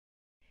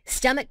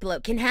Stomach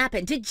bloat can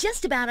happen to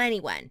just about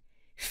anyone.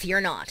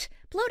 Fear not,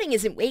 bloating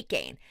isn't weight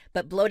gain,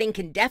 but bloating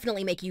can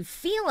definitely make you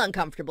feel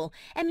uncomfortable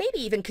and maybe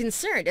even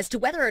concerned as to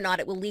whether or not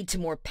it will lead to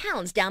more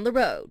pounds down the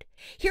road.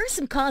 Here are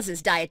some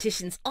causes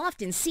dietitians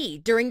often see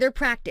during their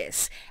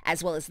practice,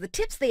 as well as the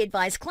tips they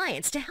advise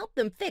clients to help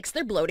them fix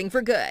their bloating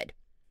for good.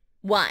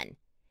 1.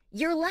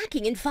 You're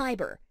lacking in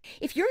fiber.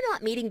 If you're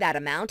not meeting that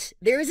amount,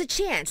 there is a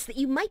chance that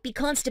you might be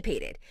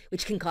constipated,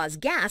 which can cause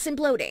gas and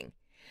bloating.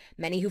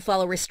 Many who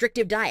follow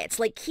restrictive diets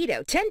like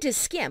keto tend to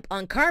skimp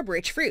on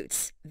carb-rich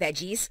fruits,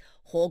 veggies,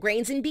 whole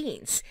grains, and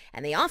beans,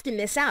 and they often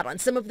miss out on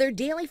some of their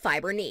daily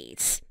fiber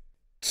needs.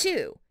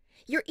 2.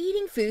 You're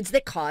eating foods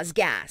that cause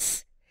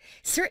gas.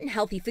 Certain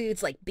healthy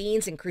foods like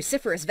beans and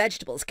cruciferous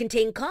vegetables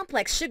contain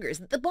complex sugars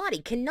that the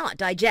body cannot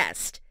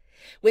digest.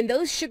 When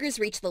those sugars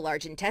reach the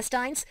large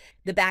intestines,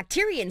 the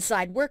bacteria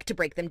inside work to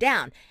break them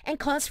down and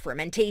cause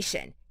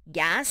fermentation,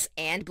 gas,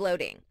 and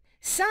bloating.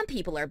 Some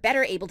people are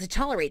better able to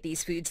tolerate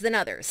these foods than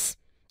others.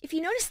 If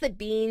you notice that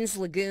beans,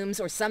 legumes,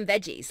 or some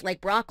veggies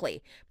like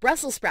broccoli,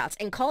 Brussels sprouts,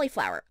 and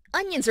cauliflower,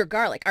 onions, or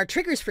garlic are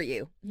triggers for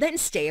you, then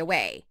stay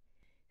away.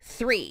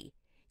 3.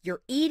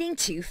 You're eating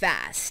too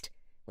fast.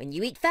 When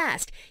you eat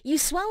fast, you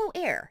swallow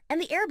air, and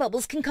the air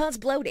bubbles can cause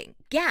bloating,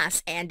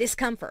 gas, and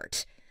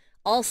discomfort.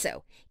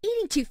 Also,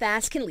 eating too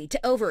fast can lead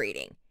to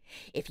overeating.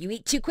 If you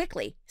eat too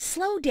quickly,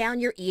 slow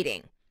down your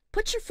eating.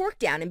 Put your fork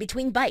down in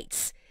between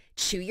bites.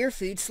 Chew your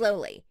food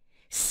slowly.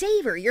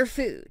 Savor your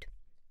food.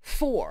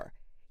 4.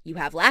 You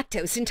have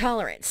lactose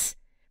intolerance.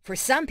 For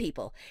some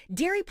people,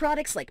 dairy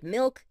products like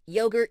milk,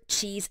 yogurt,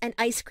 cheese, and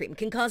ice cream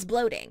can cause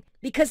bloating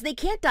because they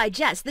can't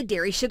digest the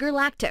dairy sugar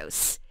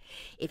lactose.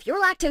 If you're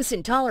lactose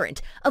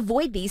intolerant,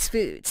 avoid these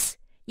foods.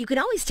 You can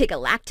always take a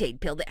lactate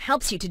pill that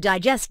helps you to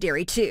digest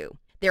dairy too.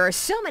 There are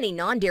so many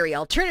non-dairy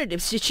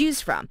alternatives to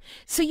choose from,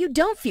 so you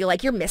don't feel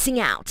like you're missing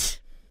out.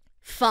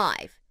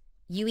 5.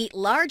 You eat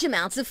large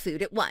amounts of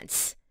food at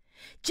once.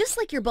 Just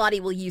like your body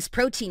will use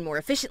protein more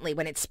efficiently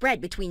when it's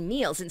spread between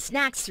meals and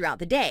snacks throughout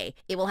the day,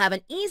 it will have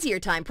an easier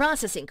time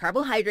processing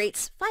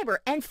carbohydrates,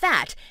 fiber, and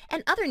fat,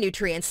 and other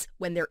nutrients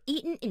when they're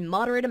eaten in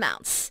moderate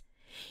amounts.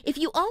 If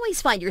you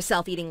always find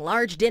yourself eating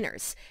large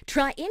dinners,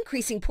 try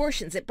increasing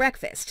portions at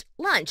breakfast,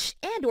 lunch,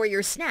 and/or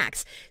your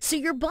snacks so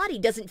your body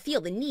doesn't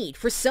feel the need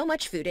for so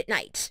much food at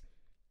night.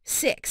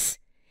 6.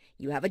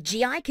 You have a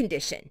GI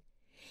condition.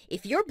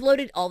 If you're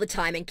bloated all the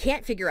time and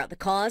can't figure out the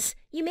cause,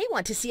 you may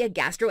want to see a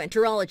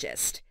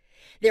gastroenterologist.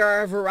 There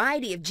are a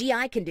variety of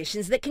GI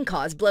conditions that can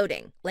cause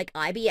bloating, like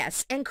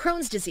IBS and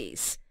Crohn's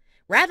disease.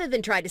 Rather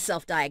than try to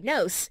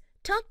self-diagnose,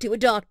 talk to a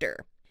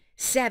doctor.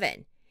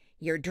 7.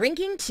 You're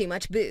drinking too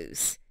much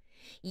booze.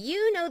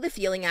 You know the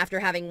feeling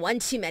after having one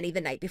too many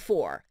the night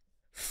before.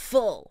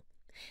 Full.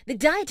 The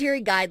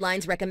dietary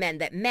guidelines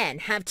recommend that men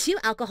have 2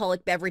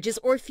 alcoholic beverages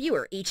or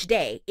fewer each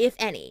day, if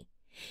any.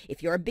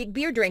 If you're a big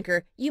beer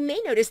drinker, you may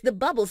notice the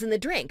bubbles in the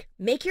drink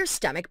make your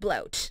stomach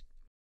bloat.